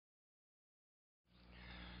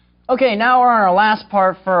Okay, now we're on our last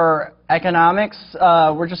part for economics.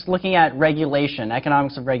 We're just looking at regulation,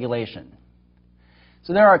 economics of regulation.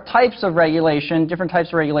 So there are types of regulation, different types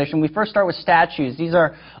of regulation. We first start with statutes. These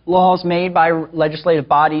are laws made by legislative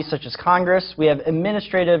bodies such as Congress. We have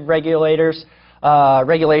administrative regulations,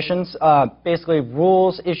 basically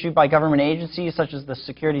rules issued by government agencies such as the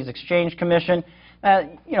Securities Exchange Commission,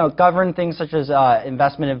 govern things such as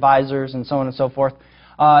investment advisors and so on and so forth.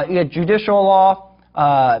 You have judicial law.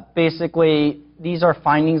 Basically, these are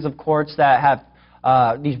findings of courts that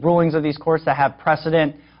have, these rulings of these courts that have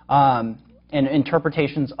precedent and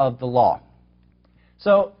interpretations of the law.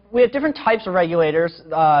 So we have different types of regulators.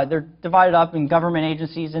 They're divided up in government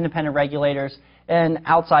agencies, independent regulators, and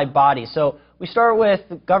outside bodies. So we start with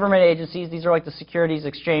government agencies. These are like the Securities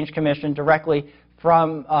Exchange Commission, directly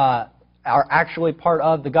from, are actually part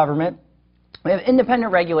of the government. We have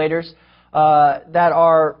independent regulators that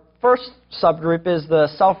are, first subgroup is the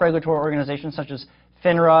self-regulatory organizations such as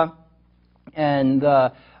FINRA and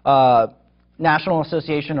the National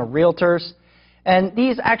Association of Realtors. And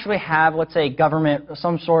these actually have, let's say, government,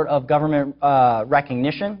 some sort of government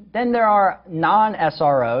recognition. Then there are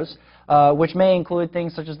non-SROs, which may include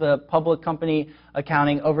things such as the Public Company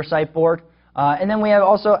Accounting Oversight Board. And then we have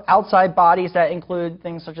also outside bodies that include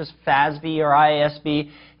things such as FASB or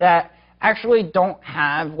IASB that actually don't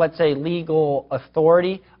have, let's say, legal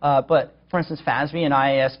authority. But, for instance, FASB and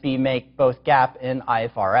IASB make both GAAP and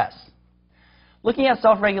IFRS. Looking at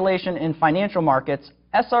self-regulation in financial markets,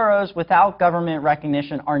 SROs without government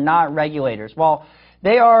recognition are not regulators. While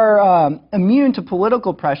they are immune to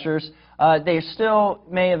political pressures, they still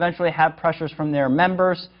may eventually have pressures from their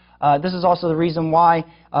members. This is also the reason why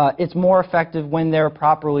it's more effective when they're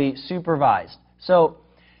properly supervised. So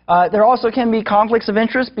there also can be conflicts of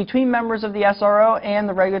interest between members of the SRO and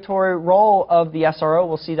the regulatory role of the SRO.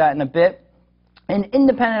 We'll see that in a bit. And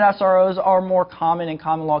independent SROs are more common in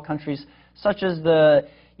common law countries such as the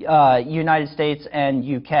United States and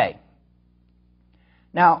UK.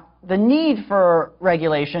 Now, the need for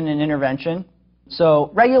regulation and intervention. So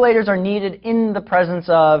regulators are needed in the presence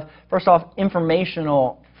of, first off,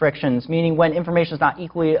 informational frictions, meaning when information is not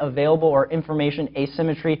equally available, or information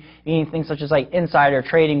asymmetry, meaning things such as like insider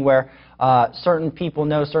trading, where certain people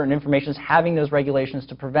know certain information, having those regulations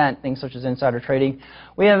to prevent things such as insider trading.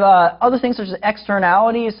 We have other things such as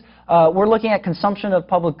externalities. We're looking at consumption of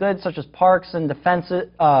public goods such as parks and defense,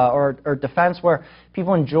 or defense, where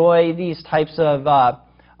people enjoy these types of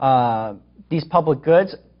these public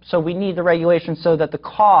goods. So we need the regulation so that the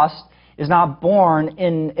cost is not borne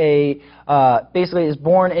in a, basically is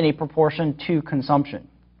borne in a proportion to consumption.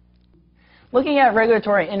 Looking at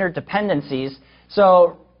regulatory interdependencies,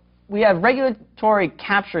 so we have regulatory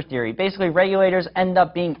capture theory. Basically, regulators end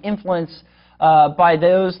up being influenced by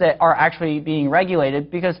those that are actually being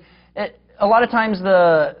regulated, because a lot of times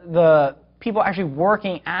the people actually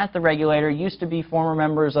working at the regulator used to be former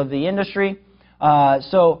members of the industry.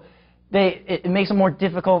 So it makes it more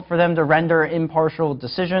difficult for them to render impartial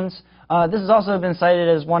decisions. This has also been cited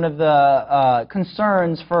as one of the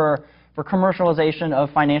concerns for commercialization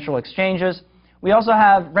of financial exchanges. We also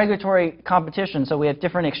have regulatory competition. So we have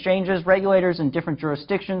different exchanges, regulators in different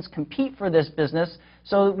jurisdictions compete for this business.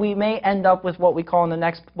 So we may end up with what we call in the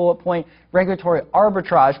next bullet point regulatory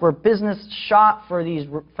arbitrage, where business shop for these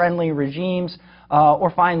friendly regimes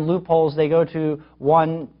or find loopholes. They go to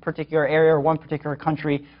one particular area or one particular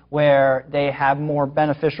country where they have more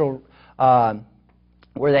beneficial,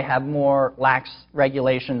 where they have more lax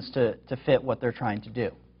regulations to fit what they're trying to do.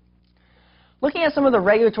 Looking at some of the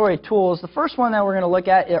regulatory tools, the first one that we're going to look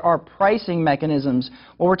at are pricing mechanisms.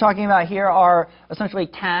 What we're talking about here are essentially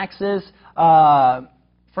taxes.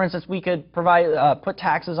 For instance, we could put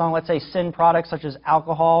taxes on, let's say, sin products such as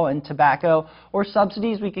alcohol and tobacco, or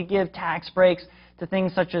subsidies. We could give tax breaks to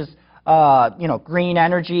things such as green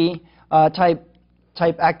energy type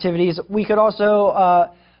activities. We could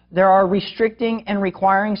also there are restricting and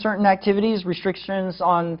requiring certain activities, restrictions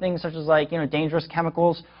on things such as like dangerous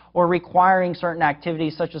chemicals, or requiring certain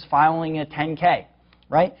activities such as filing a 10K,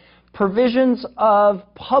 right? Provisions of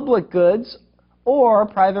public goods or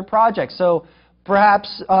private projects. So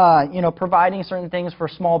perhaps providing certain things for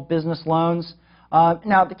small business loans.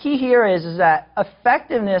 Now the key here is that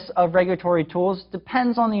effectiveness of regulatory tools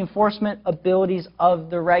depends on the enforcement abilities of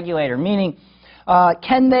the regulator. Meaning,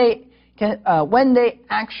 when they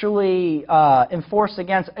actually enforce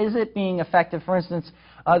against, is it being effective? For instance,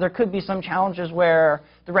 there could be some challenges where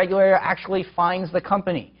the regulator actually fines the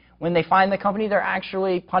company. When they fine the company, they're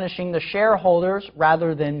actually punishing the shareholders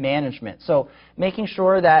rather than management. So making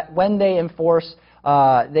sure that when they enforce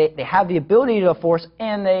they have the ability to enforce,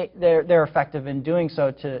 and they're effective in doing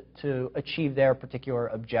so to achieve their particular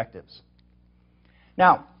objectives.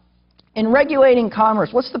 Now, in regulating commerce,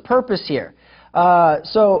 what's the purpose here?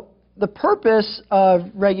 So the purpose of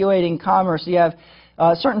regulating commerce, you have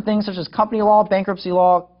certain things such as company law, bankruptcy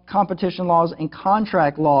law, competition laws, and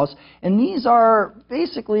contract laws, and these are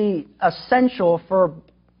basically essential for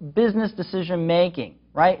business decision making,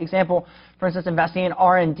 right? Example, for instance, investing in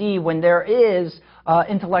R&D when there is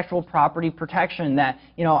intellectual property protection that,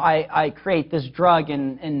 you know, I create this drug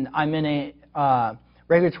and I'm in a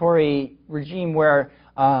regulatory regime where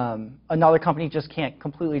another company just can't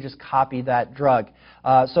completely just copy that drug.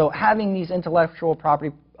 So having these intellectual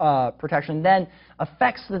property protection then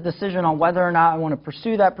affects the decision on whether or not I want to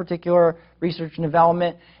pursue that particular research and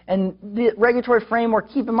development. And the regulatory framework,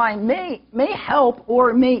 keep in mind, may help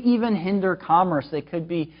or may even hinder commerce. It could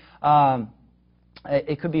be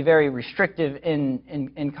very restrictive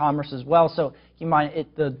in commerce as well. So keep in mind,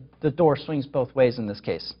 the door swings both ways in this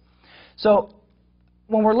case. So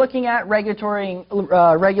when we're looking at regulating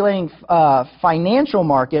financial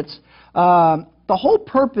markets, the whole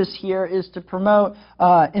purpose here is to promote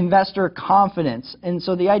investor confidence. And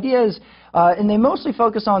so the idea is, and they mostly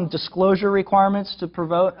focus on disclosure requirements to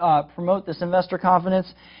promote this investor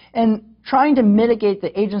confidence and trying to mitigate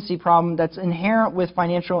the agency problem that's inherent with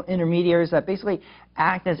financial intermediaries that basically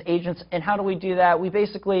act as agents. And how do we do that? We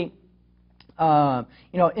basically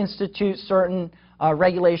institute certain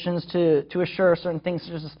regulations to assure certain things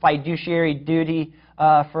such as fiduciary duty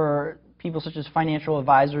for people such as financial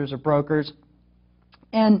advisors or brokers.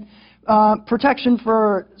 And protection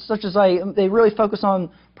for, such as they really focus on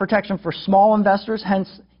protection for small investors,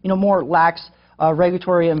 hence, more lax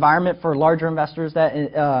regulatory environment for larger investors that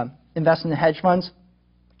invest in the hedge funds,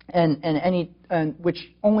 and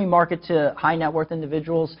which only market to high net worth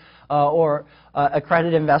individuals or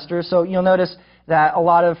accredited investors. So you'll notice that a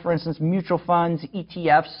lot of, for instance, mutual funds,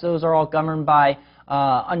 ETFs, those are all governed by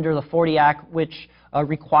under the 40 Act, which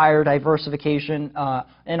require diversification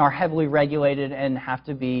and are heavily regulated and have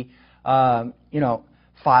to be,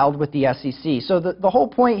 filed with the SEC. So the whole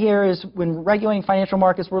point here is when regulating financial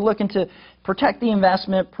markets, we're looking to protect the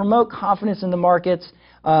investment, promote confidence in the markets,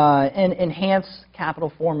 and enhance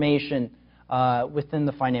capital formation within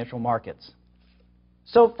the financial markets.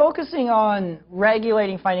 So focusing on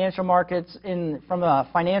regulating financial markets from a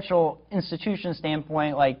financial institution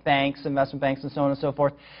standpoint, like banks, investment banks, and so on and so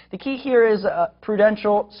forth, the key here is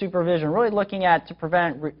prudential supervision, really looking at to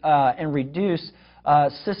prevent and reduce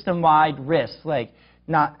system-wide risks, like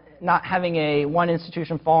not having one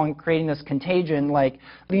institution fall and creating this contagion like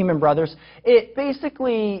Lehman Brothers. It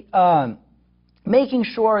basically making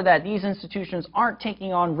sure that these institutions aren't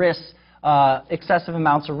taking on risks, excessive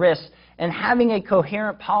amounts of risk, and having a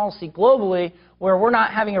coherent policy globally where we're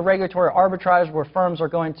not having a regulatory arbitrage where firms are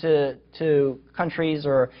going to countries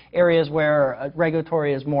or areas where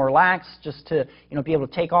regulatory is more lax just to be able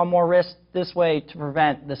to take on more risk, this way to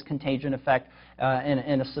prevent this contagion effect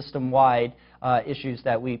in a system-wide issues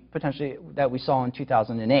that we saw in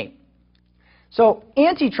 2008. So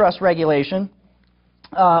antitrust regulation,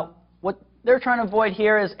 what they're trying to avoid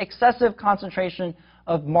here is excessive concentration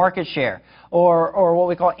of market share, or what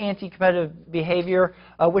we call anti-competitive behavior,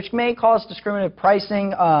 which may cause discriminative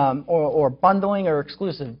pricing or bundling or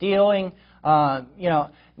exclusive dealing.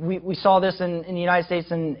 We saw this in the United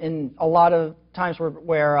States in a lot of times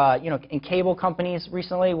where in cable companies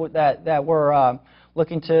recently that were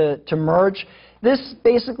looking to merge. This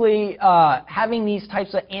basically, having these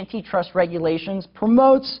types of antitrust regulations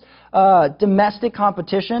promotes domestic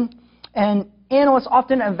competition, and analysts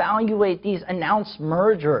often evaluate these announced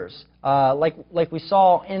mergers, like we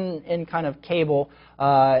saw in kind of cable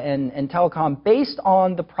and telecom, based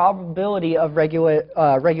on the probability of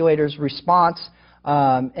regulators' response.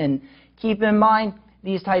 And keep in mind,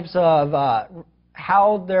 these types of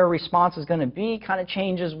how their response is going to be kind of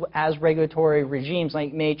changes as regulatory regimes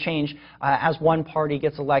may change as one party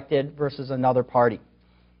gets elected versus another party.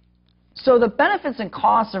 So the benefits and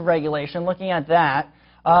costs of regulation, looking at that,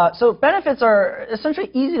 so benefits are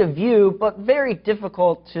essentially easy to view, but very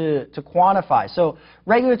difficult to quantify. So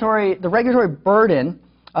the regulatory burden,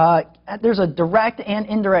 there's a direct and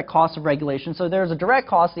indirect cost of regulation. So there's a direct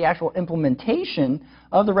cost, the actual implementation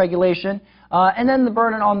of the regulation, and then the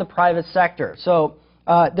burden on the private sector. So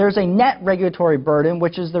there's a net regulatory burden,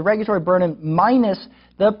 which is the regulatory burden minus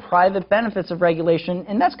the private benefits of regulation,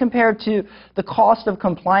 and that's compared to the cost of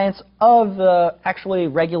compliance of the actually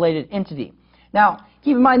regulated entity. Now,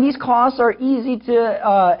 keep in mind, these costs are easy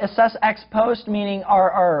to assess ex post, meaning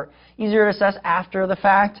are easier to assess after the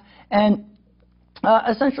fact. And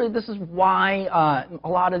Essentially, this is why a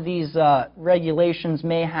lot of these regulations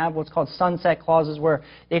may have what's called sunset clauses, where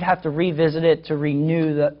they'd have to revisit it to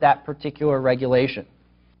renew that particular regulation.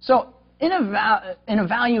 So in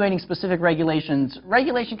evaluating specific regulations,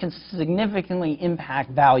 regulation can significantly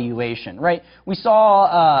impact valuation, right? We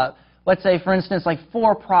saw, let's say, for instance, like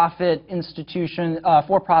for-profit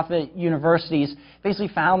universities basically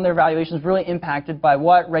found their valuations really impacted by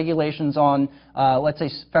what regulations on, let's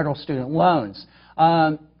say, federal student loans.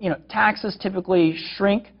 Taxes typically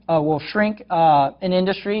will shrink in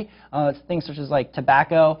industry, things such as like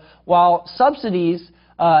tobacco, while subsidies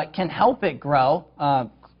can help it grow.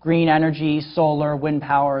 Green energy, solar, wind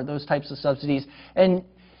power, those types of subsidies. And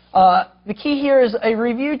the key here is a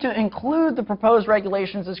review to include the proposed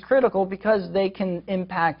regulations is critical because they can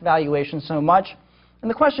impact valuation so much. And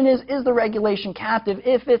the question is the regulation captive?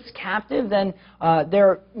 If it's captive, then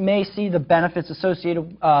there may see the benefits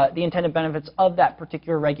associated, the intended benefits of that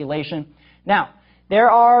particular regulation. Now, there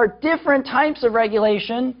are different types of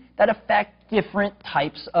regulation that affect different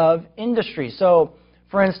types of industry. So,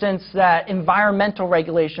 for instance, that environmental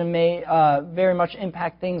regulation may very much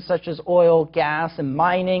impact things such as oil, gas, and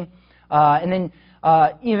mining. And then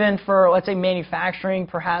even for, let's say, manufacturing,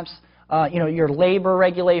 perhaps your labor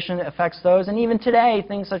regulation affects those. And even today,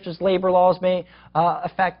 things such as labor laws may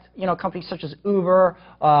affect companies such as Uber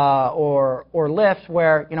or Lyft,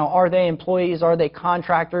 where are they employees, are they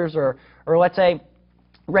contractors, or let's say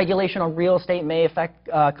regulation on real estate may affect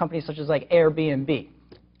companies such as like Airbnb.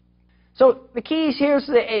 So the keys here is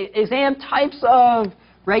the exam types of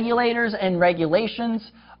regulators and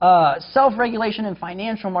regulations. Self-regulation in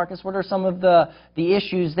financial markets, what are some of the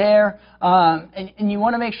issues there? And you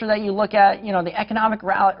want to make sure that you look at the economic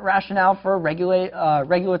rationale for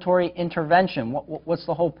regulatory intervention. What's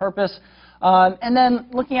the whole purpose? And then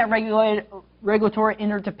looking at regulatory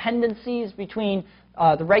interdependencies between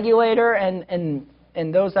the regulator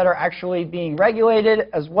and those that are actually being regulated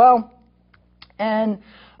as well. And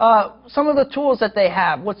some of the tools that they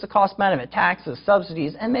have, what's the cost benefit, taxes,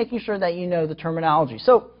 subsidies, and making sure that you know the terminology.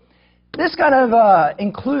 So this kind of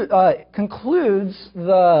concludes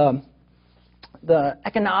the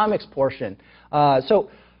economics portion. So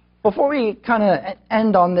before we kind of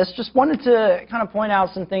end on this, just wanted to kind of point out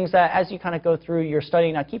some things that as you kind of go through your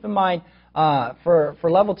study. Now keep in mind, for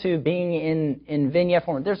level 2 being in vignette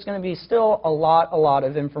form, there's going to be still a lot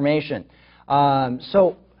of information.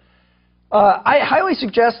 I highly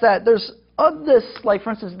suggest that there's, of this, like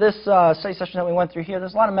for instance, this study session that we went through here,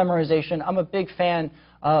 there's a lot of memorization. I'm a big fan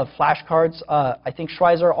of flashcards. I think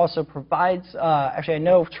Schweizer also provides, actually I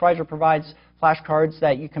know Schweizer provides flashcards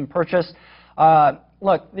that you can purchase.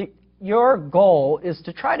 Look, your goal is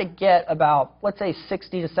to try to get about, let's say,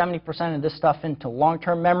 60 to 70% of this stuff into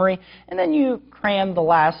long-term memory, and then you cram the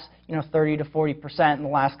last 30 to 40% in the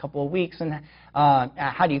last couple of weeks. And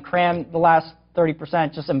how do you cram the last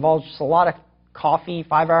 30%? Just involves just a lot of coffee,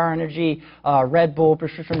 5-hour energy, Red Bull,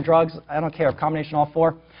 prescription drugs. I don't care, a combination of all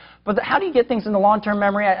four. But how do you get things into long-term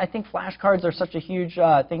memory? I think flashcards are such a huge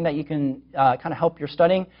thing that you can kind of help your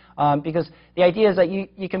studying, because the idea is that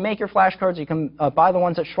you can make your flashcards, you can buy the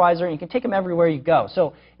ones at Schweizer, and you can take them everywhere you go.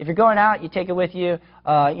 So if you're going out, you take it with you.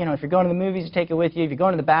 If you're going to the movies, you take it with you. If you're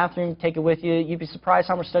going to the bathroom, you take it with you. You'd be surprised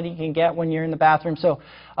how much study you can get when you're in the bathroom. So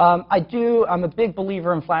I'm a big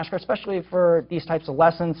believer in flashcards, especially for these types of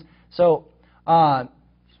lessons. So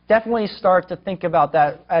definitely start to think about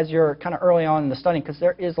that as you're kind of early on in the study, because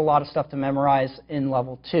there is a lot of stuff to memorize in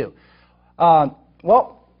level 2.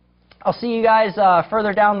 Well, I'll see you guys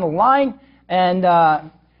further down the line, and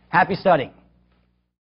happy studying.